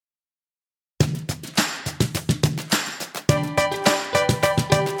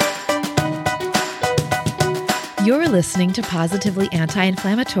You're listening to Positively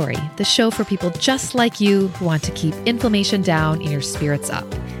Anti-Inflammatory, the show for people just like you who want to keep inflammation down and your spirits up.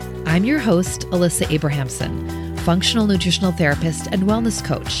 I'm your host, Alyssa Abrahamson, functional nutritional therapist and wellness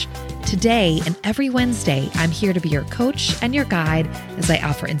coach. Today and every Wednesday, I'm here to be your coach and your guide as I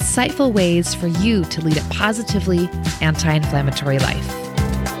offer insightful ways for you to lead a positively anti-inflammatory life.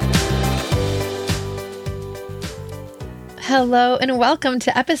 Hello and welcome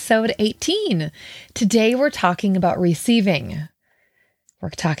to episode 18. Today we're talking about receiving.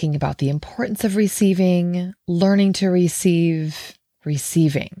 We're talking about the importance of receiving, learning to receive,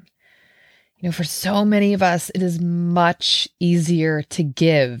 receiving. For so many of us, it is much easier to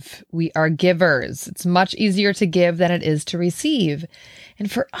give. We are givers. It's much easier to give than it is to receive.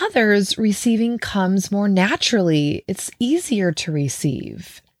 And for others, receiving comes more naturally. It's easier to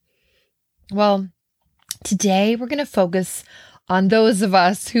receive. Well, today, we're going to focus on those of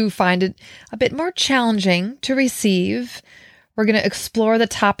us who find it a bit more challenging to receive. We're going to explore the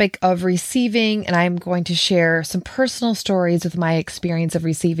topic of receiving, and I'm going to share some personal stories with my experience of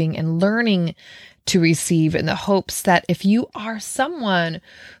receiving and learning to receive in the hopes that if you are someone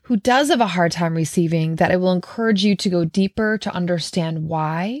who does have a hard time receiving, that it will encourage you to go deeper to understand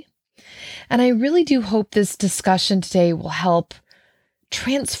why. And I really do hope this discussion today will help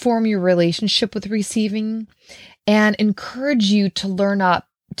transform your relationship with receiving and encourage you to learn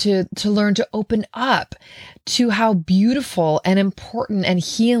to open up to how beautiful and important and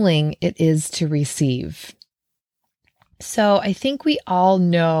healing it is to receive. So I think we all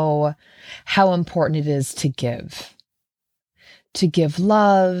know how important it is to give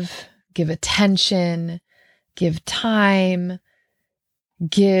love, give attention, give time,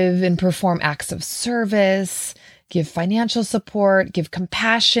 give and perform acts of service, give financial support, give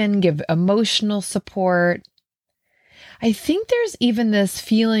compassion, give emotional support. I think there's even this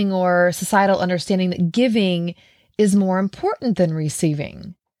feeling or societal understanding that giving is more important than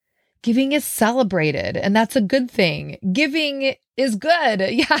receiving. Giving is celebrated, and that's a good thing. Giving is good.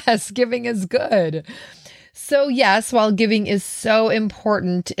 Yes, giving is good. So yes, while giving is so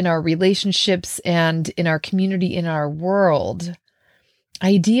important in our relationships and in our community, in our world,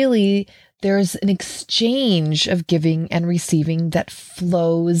 ideally, there's an exchange of giving and receiving that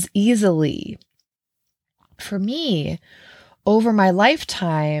flows easily. For me, over my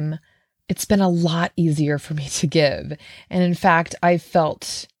lifetime, it's been a lot easier for me to give. And in fact, I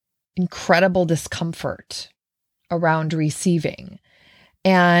felt incredible discomfort around receiving.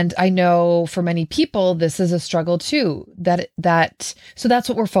 And I know for many people, this is a struggle too. So that's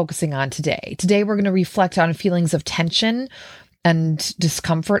what we're focusing on today. Today, we're going to reflect on feelings of tension and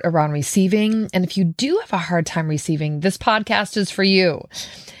discomfort around receiving. And if you do have a hard time receiving, this podcast is for you.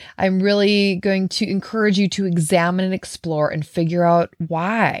 I'm really going to encourage you to examine and explore and figure out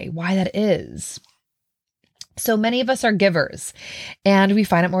why that is. So many of us are givers and we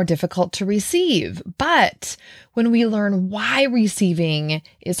find it more difficult to receive. But when we learn why receiving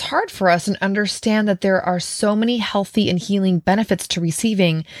is hard for us and understand that there are so many healthy and healing benefits to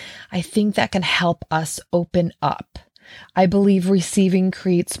receiving, I think that can help us open up. I believe receiving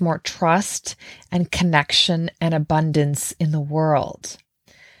creates more trust and connection and abundance in the world.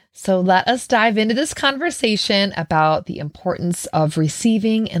 So let us dive into this conversation about the importance of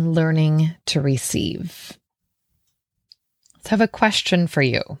receiving and learning to receive. So I have a question for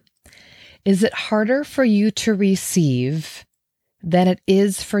you. Is it harder for you to receive than it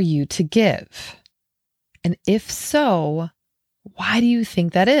is for you to give? And if so, why do you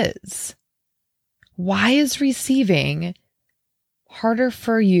think that is? Why is receiving harder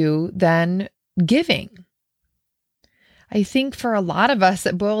for you than giving? I think for a lot of us,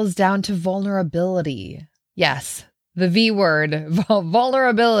 it boils down to vulnerability. Yes, the V word,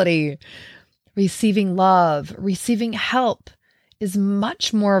 vulnerability. Receiving love, receiving help is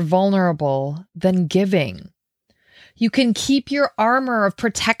much more vulnerable than giving. You can keep your armor of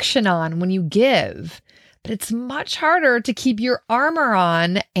protection on when you give, but it's much harder to keep your armor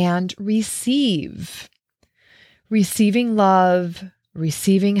on and receive. Receiving love,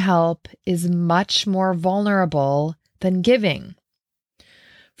 receiving help is much more vulnerable than giving.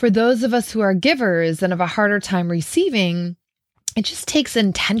 For those of us who are givers and have a harder time receiving, it just takes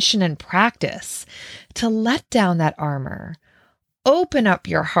intention and practice to let down that armor. Open up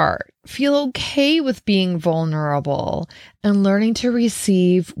your heart. Feel okay with being vulnerable and learning to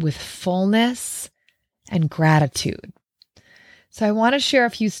receive with fullness and gratitude. So I want to share a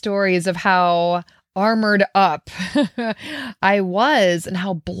few stories of how armored up I was and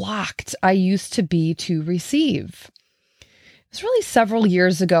how blocked I used to be to receive. It was really several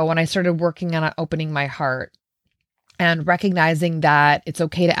years ago when I started working on opening my heart and recognizing that it's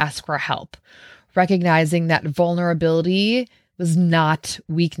okay to ask for help. recognizing that vulnerability was not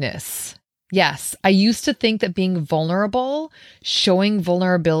weakness. Yes, I used to think that being vulnerable, showing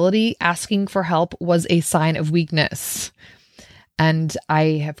vulnerability, asking for help was a sign of weakness. And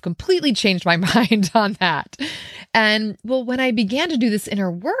I have completely changed my mind on that. And well, when I began to do this inner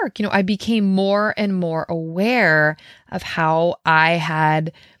work, I became more and more aware of how I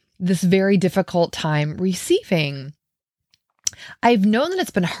had this very difficult time receiving. I've known that it's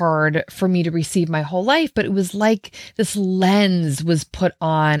been hard for me to receive my whole life, but it was like this lens was put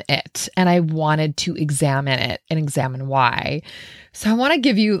on it, and I wanted to examine it and examine why. So I want to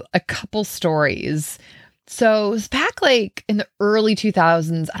give you a couple stories. So it was back like in the early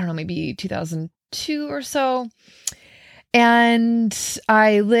 2000s, I don't know, maybe 2002 or so. And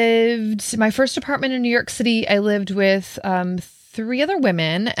my first apartment in New York City, I lived with 3 other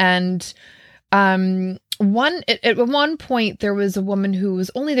women. And at one point, there was a woman who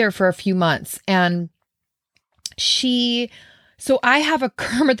was only there for a few months. And so I have a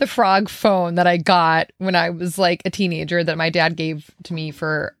Kermit the Frog phone that I got when I was like a teenager that my dad gave to me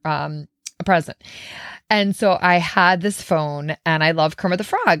for a present. And so I had this phone, and I love Kermit the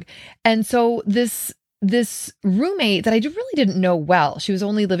Frog. And so this roommate that I really didn't know well, she was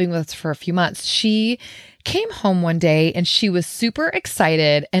only living with us for a few months. She came home one day and she was super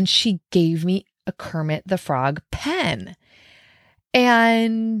excited, and she gave me a Kermit the Frog pen.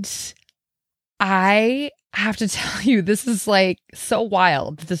 And I have to tell you, this is like so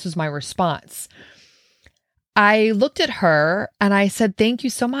wild. This was my response. I looked at her and I said, "Thank you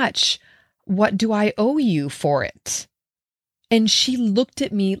so much. What do I owe you for it?" And she looked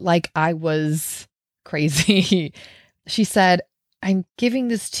at me like I was crazy. She said, "I'm giving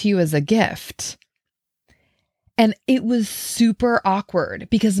this to you as a gift." And it was super awkward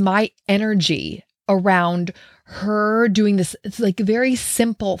because my energy around her doing this, it's like very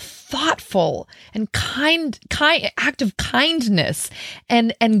simple, thoughtful, and kind act of kindness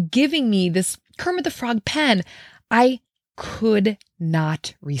and giving me this Kermit the Frog pen, I could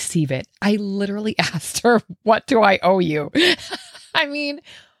not receive it. I literally asked her, "What do I owe you?" I mean,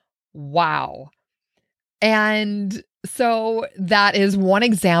 wow. And so that is one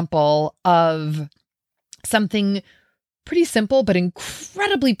example of something pretty simple, but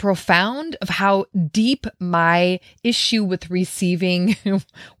incredibly profound of how deep my issue with receiving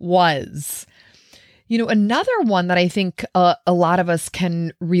was. Another one that I think a lot of us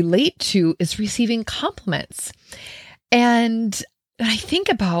can relate to is receiving compliments. And I think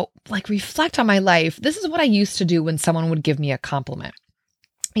about, reflect on my life. This is what I used to do when someone would give me a compliment.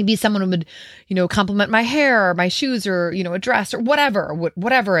 Maybe someone would, compliment my hair or my shoes or, a dress or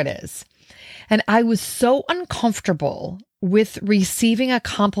whatever it is. And I was so uncomfortable with receiving a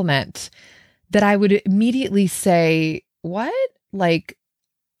compliment that I would immediately say, "What? Meaning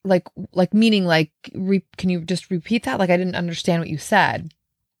can you just repeat that? I didn't understand what you said."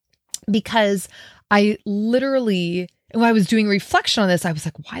 Because I literally, when I was doing reflection on this, I was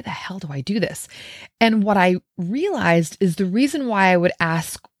like, why the hell do I do this? And what I realized is the reason why I would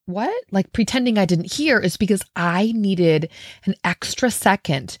ask what, pretending I didn't hear, is because I needed an extra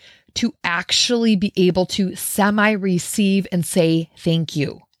second to actually be able to semi-receive and say thank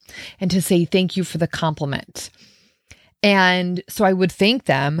you, and to say thank you for the compliment. And so I would thank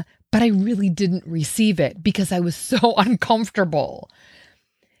them, but I really didn't receive it because I was so uncomfortable.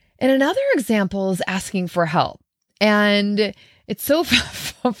 And another example is asking for help. And it's so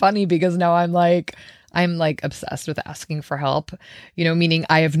funny because now I'm obsessed with asking for help, meaning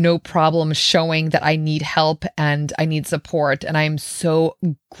I have no problem showing that I need help and I need support. And I'm so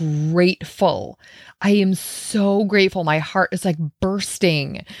grateful. I am so grateful. My heart is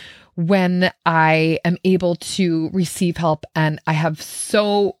bursting when I am able to receive help. And I have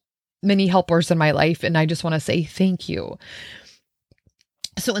so many helpers in my life. And I just want to say thank you.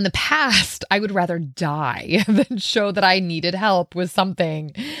 So in the past, I would rather die than show that I needed help with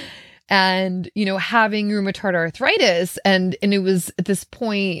something. And, having rheumatoid arthritis, and it was at this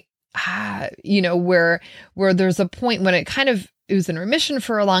point, where there's a point when it was in remission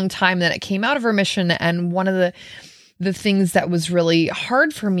for a long time, then it came out of remission. And one of the things that was really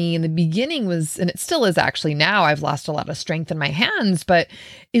hard for me in the beginning was, and it still is actually now, I've lost a lot of strength in my hands, but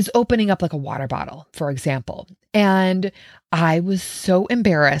is opening up a water bottle, for example. And I was so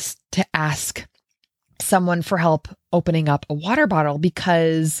embarrassed to ask someone for help opening up a water bottle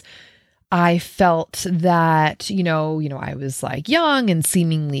because I felt that, I was young and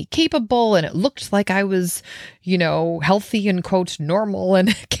seemingly capable, and it looked like I was, healthy and quote normal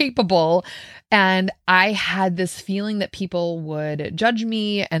and capable. And I had this feeling that people would judge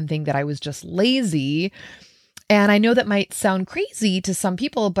me and think that I was just lazy. And I know that might sound crazy to some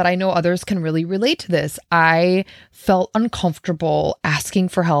people, but I know others can really relate to this. I felt uncomfortable asking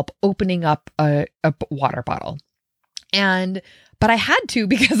for help, opening up a water bottle. But I had to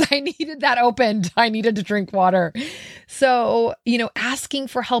because I needed that opened. I needed to drink water. So, asking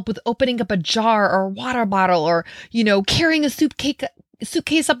for help with opening up a jar or a water bottle or, carrying a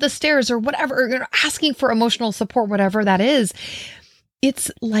suitcase up the stairs or whatever, asking for emotional support, whatever that is,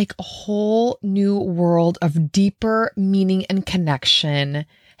 it's like a whole new world of deeper meaning and connection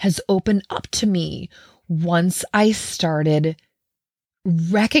has opened up to me once I started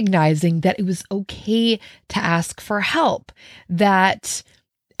recognizing that it was okay to ask for help, that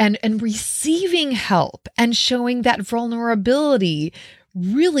and receiving help and showing that vulnerability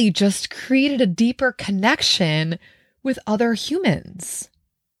really just created a deeper connection with other humans.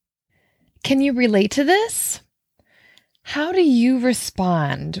 Can you relate to this? How do you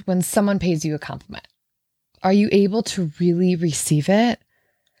respond when someone pays you a compliment? Are you able to really receive it?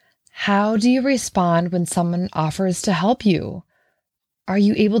 How do you respond when someone offers to help you? Are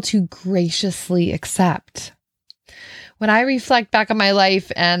you able to graciously accept? When I reflect back on my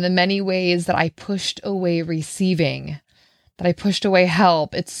life and the many ways that I pushed away receiving, that I pushed away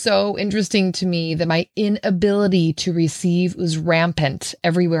help, it's so interesting to me that my inability to receive was rampant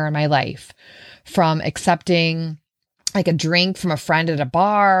everywhere in my life, from accepting like a drink from a friend at a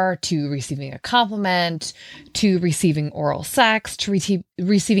bar, to receiving a compliment, to receiving oral sex, to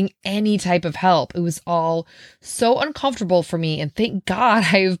receiving any type of help. It was all so uncomfortable for me. And thank God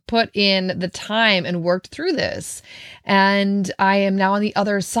I've put in the time and worked through this. And I am now on the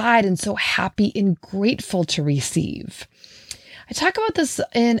other side and so happy and grateful to receive. I talk about this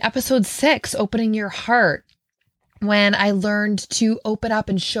in episode 6, Opening Your Heart. When I learned to open up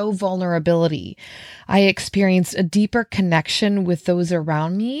and show vulnerability, I experienced a deeper connection with those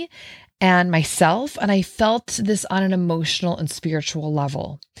around me and myself, and I felt this on an emotional and spiritual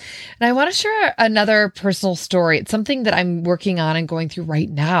level. And I want to share another personal story. It's something that I'm working on and going through right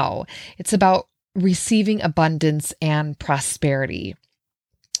now. It's about receiving abundance and prosperity.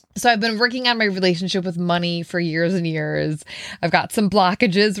 So I've been working on my relationship with money for years and years. I've got some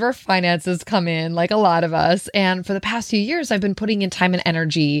blockages where finances come in, like a lot of us. And for the past few years, I've been putting in time and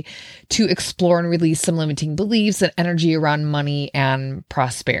energy to explore and release some limiting beliefs and energy around money and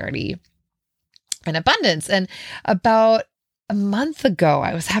prosperity and abundance. And about a month ago,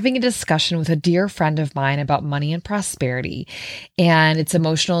 I was having a discussion with a dear friend of mine about money and prosperity and its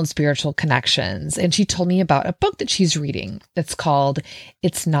emotional and spiritual connections. And she told me about a book that she's reading that's called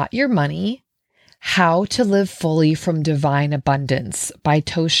It's Not Your Money: How to Live Fully from Divine Abundance by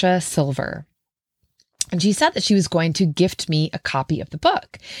Tosha Silver. And she said that she was going to gift me a copy of the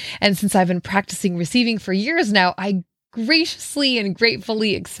book. And since I've been practicing receiving for years now, I graciously and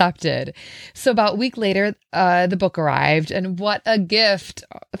gratefully accepted. So about a week later, the book arrived, and what a gift.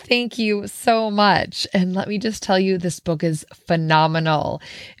 Thank you so much. And let me just tell you, this book is phenomenal.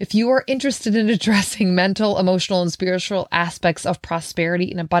 If you are interested in addressing mental, emotional, and spiritual aspects of prosperity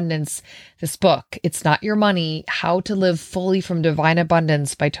and abundance, this book, It's Not Your Money: How to Live Fully from Divine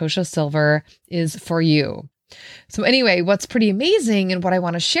Abundance by Tosha Silver, is for you. So anyway, what's pretty amazing and what I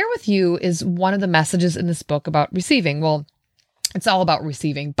want to share with you is one of the messages in this book about receiving. Well, it's all about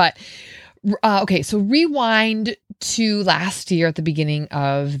receiving, but okay. So rewind to last year at the beginning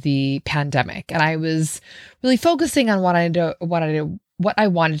of the pandemic, and I was really focusing on what I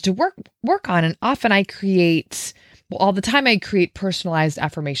wanted to work on. And often I create, all the time I create personalized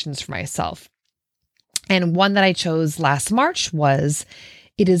affirmations for myself. And one that I chose last March was,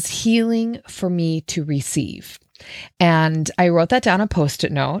 "It is healing for me to receive." And I wrote that down on a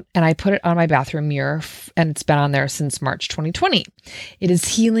Post-it note and I put it on my bathroom mirror, and it's been on there since March 2020. It is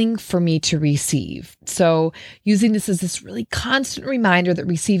healing for me to receive. So using this as this really constant reminder that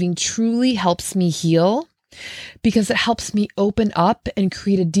receiving truly helps me heal, because it helps me open up and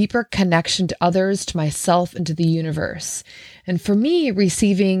create a deeper connection to others, to myself, and to the universe. And for me,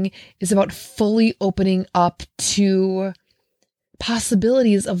 receiving is about fully opening up to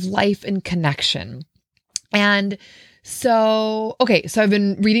possibilities of life and connection. And so I've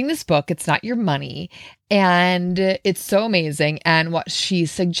been reading this book, It's Not Your Money, and it's so amazing. And what she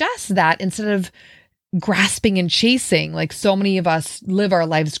suggests, that instead of grasping and chasing, like so many of us live our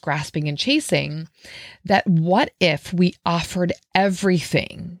lives grasping and chasing, that what if we offered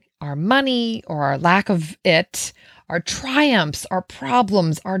everything, our money or our lack of it, our triumphs, our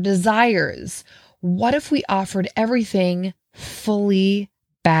problems, our desires, what if we offered everything fully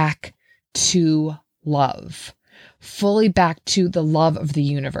back to love, fully back to the love of the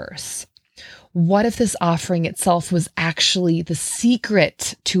universe? What if this offering itself was actually the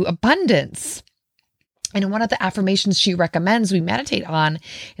secret to abundance? And one of the affirmations she recommends we meditate on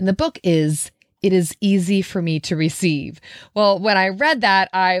in the book is, "It is easy for me to receive." Well, when I read that,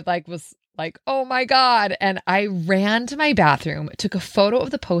 I was like, oh my God. And I ran to my bathroom, took a photo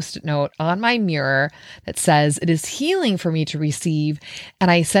of the Post-it note on my mirror that says, "It is healing for me to receive." And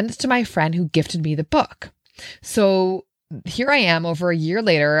I sent it to my friend who gifted me the book. So here I am over a year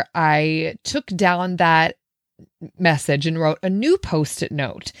later. I took down that message and wrote a new Post-it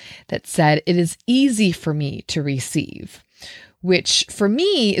note that said, "It is easy for me to receive," which for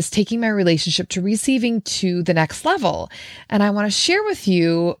me is taking my relationship to receiving to the next level. And I want to share with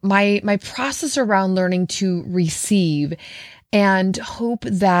you my process around learning to receive, and hope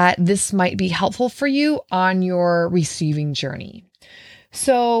that this might be helpful for you on your receiving journey.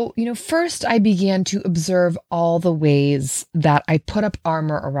 So, first I began to observe all the ways that I put up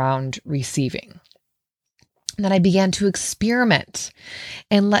armor around receiving. And then I began to experiment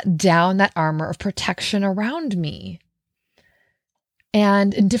and let down that armor of protection around me.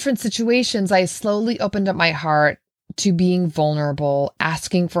 And in different situations, I slowly opened up my heart to being vulnerable,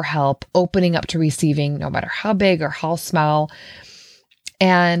 asking for help, opening up to receiving, no matter how big or how small.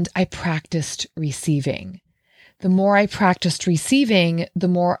 And I practiced receiving. The more I practiced receiving, the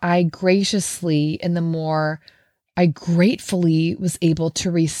more I graciously and the more I gratefully was able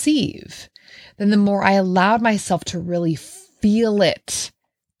to receive. Then the more I allowed myself to really feel it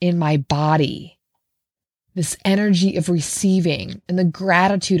in my body, this energy of receiving and the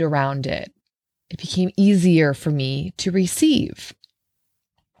gratitude around it, it became easier for me to receive.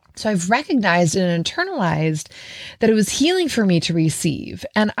 So I've recognized and internalized that it was healing for me to receive.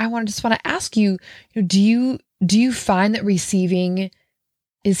 And I just want to ask you, do you find that receiving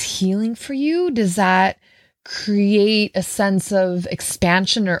is healing for you? Does that create a sense of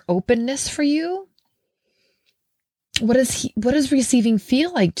expansion or openness for you? What does receiving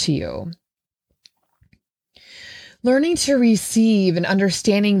feel like to you? Learning to receive and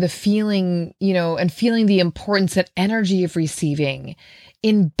understanding the feeling, and feeling the importance and energy of receiving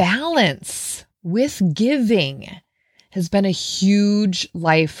in balance with giving has been a huge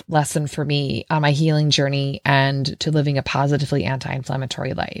life lesson for me on my healing journey and to living a positively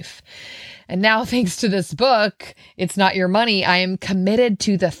anti-inflammatory life. And now, thanks to this book, It's Not Your Money, I am committed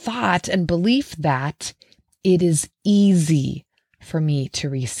to the thought and belief that it is easy for me to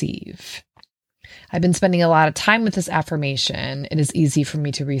receive. I've been spending a lot of time with this affirmation. It is easy for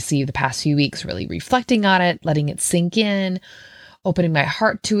me to receive the past few weeks, really reflecting on it, letting it sink in, opening my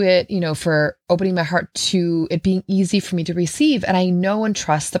heart to it, for opening my heart to it being easy for me to receive. And I know and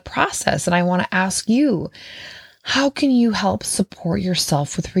trust the process. And I want to ask you, how can you help support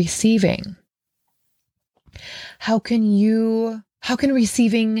yourself with receiving? How can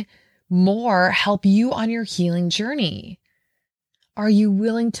receiving more help you on your healing journey? Are you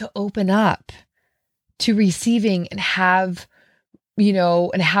willing to open up to receiving and have,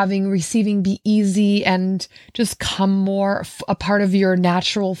 having receiving be easy and just come more a part of your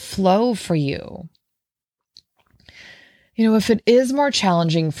natural flow for you? If it is more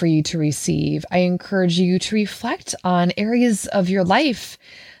challenging for you to receive, I encourage you to reflect on areas of your life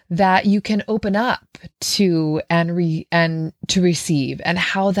that you can open up to and to receive, and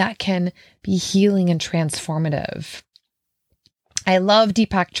how that can be healing and transformative. I love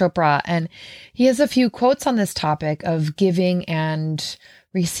Deepak Chopra, and he has a few quotes on this topic of giving and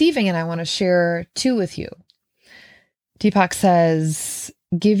receiving, and I want to share two with you. Deepak says,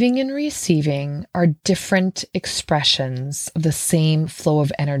 "Giving and receiving are different expressions of the same flow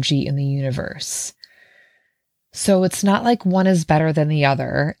of energy in the universe. So it's not like one is better than the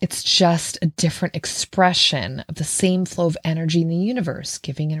other. It's just a different expression of the same flow of energy in the universe,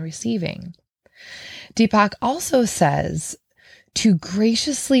 giving and receiving." Deepak also says, "To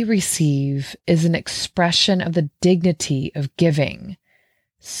graciously receive is an expression of the dignity of giving."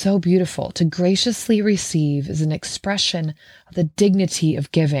 So beautiful. To graciously receive is an expression of the dignity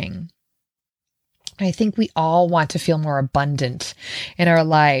of giving. I think we all want to feel more abundant in our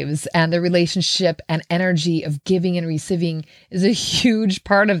lives, and the relationship and energy of giving and receiving is a huge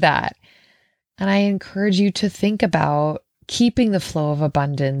part of that. And I encourage you to think about keeping the flow of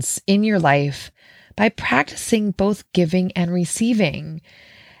abundance in your life by practicing both giving and receiving.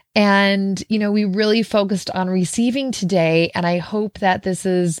 And, we really focused on receiving today, and I hope that this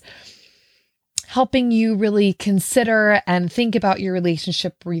is helping you really consider and think about your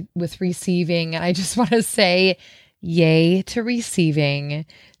relationship with receiving. And I just want to say yay to receiving,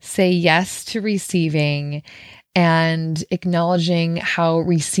 say yes to receiving, and acknowledging how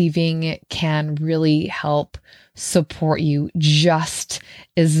receiving can really help support you just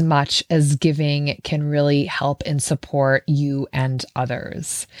as much as giving can really help and support you and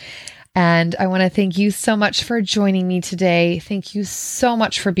others. And I want to thank you so much for joining me today. Thank you so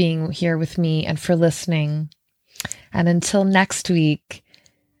much for being here with me and for listening. And until next week,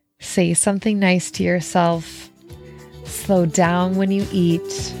 say something nice to yourself, slow down when you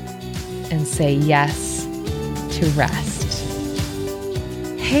eat, and say yes to rest.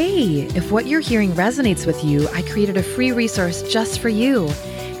 Hey, if what you're hearing resonates with you, I created a free resource just for you,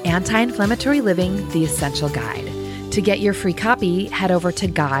 Anti-Inflammatory Living, The Essential Guide. To get your free copy, head over to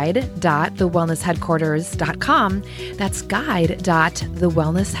guide.thewellnessheadquarters.com. That's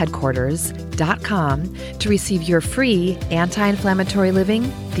guide.thewellnessheadquarters.com to receive your free Anti-Inflammatory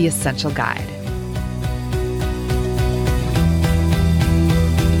Living, The Essential Guide.